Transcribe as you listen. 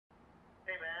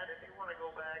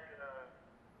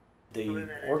The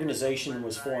organization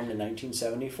was formed in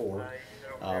 1974.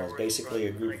 It was basically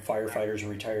a group of firefighters and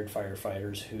retired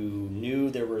firefighters who knew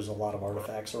there was a lot of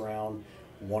artifacts around,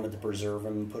 wanted to preserve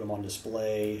them, put them on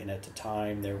display, and at the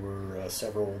time there were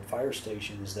several old fire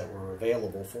stations that were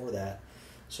available for that,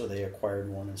 so they acquired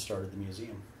one and started the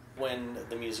museum. When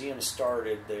the museum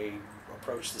started, they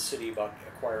approached the city about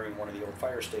acquiring one of the old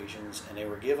fire stations, and they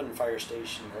were given old fire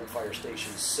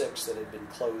station 6 that had been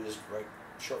closed right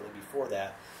shortly before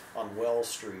that on Wells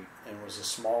Street, and was a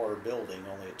smaller building,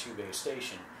 only a 2-bay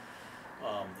station.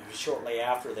 Shortly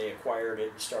after they acquired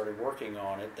it and started working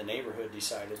on it, the neighborhood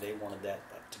decided they wanted that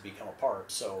to become a park.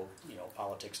 So,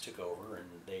 politics took over, and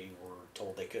they were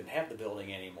told they couldn't have the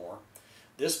building anymore.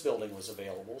 This building was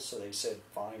available, so they said,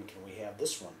 fine, can we have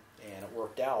this one? And it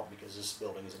worked out because this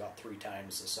building is about 3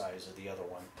 times the size of the other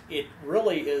one. It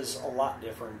really is a lot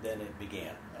different than it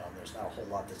began. There's not a whole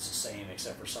lot that's the same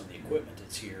except for some of the equipment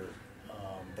that's here.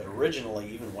 But originally,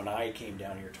 even when I came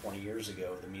down here 20 years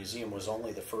ago, the museum was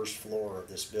only the first floor of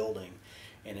this building,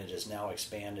 and it has now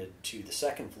expanded to the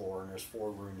 2nd floor, and there's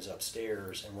 4 rooms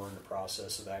upstairs, and we're in the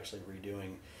process of actually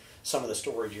redoing some of the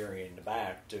storage area in the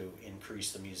back to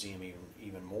increase the museum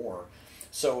even more.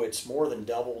 So it's more than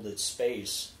doubled its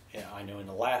space, I know, in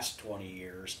the last 20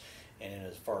 years. And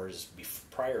as far as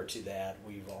prior to that,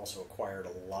 we've also acquired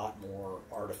a lot more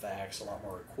artifacts, a lot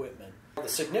more equipment. The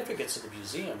significance of the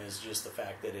museum is just the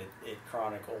fact that it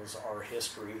chronicles our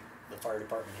history, the fire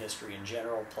department history in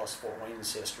general, plus Fort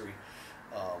Wayne's history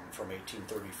from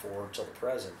 1834 till the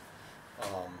present.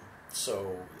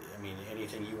 So,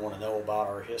 anything you want to know about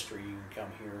our history, you can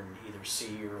come here and either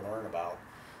see or learn about.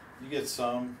 You get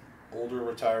some older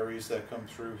retirees that come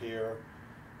through here,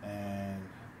 and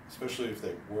especially if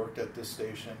they worked at this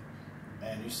station,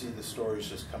 and you see the stories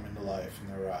just coming to life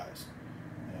in their eyes.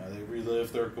 They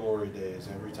relive their glory days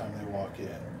every time they walk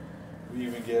in. We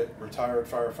even get retired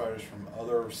firefighters from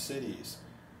other cities,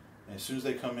 and as soon as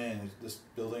they come in, this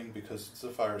building, because it's a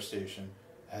fire station,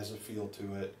 has a feel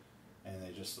to it, and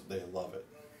they love it.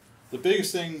 The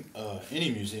biggest thing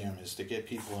any museum is to get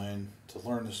people in to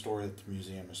learn the story that the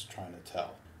museum is trying to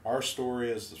tell. Our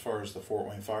story, as far as the Fort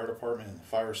Wayne Fire Department and the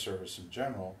fire service in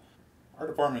general, our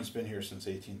department's been here since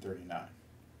 1839.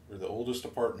 We're the oldest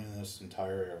department in this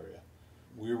entire area.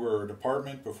 We were a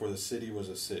department before the city was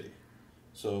a city.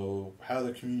 So how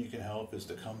the community can help is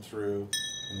to come through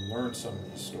and learn some of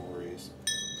these stories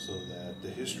so that the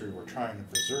history we're trying to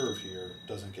preserve here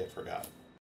doesn't get forgotten.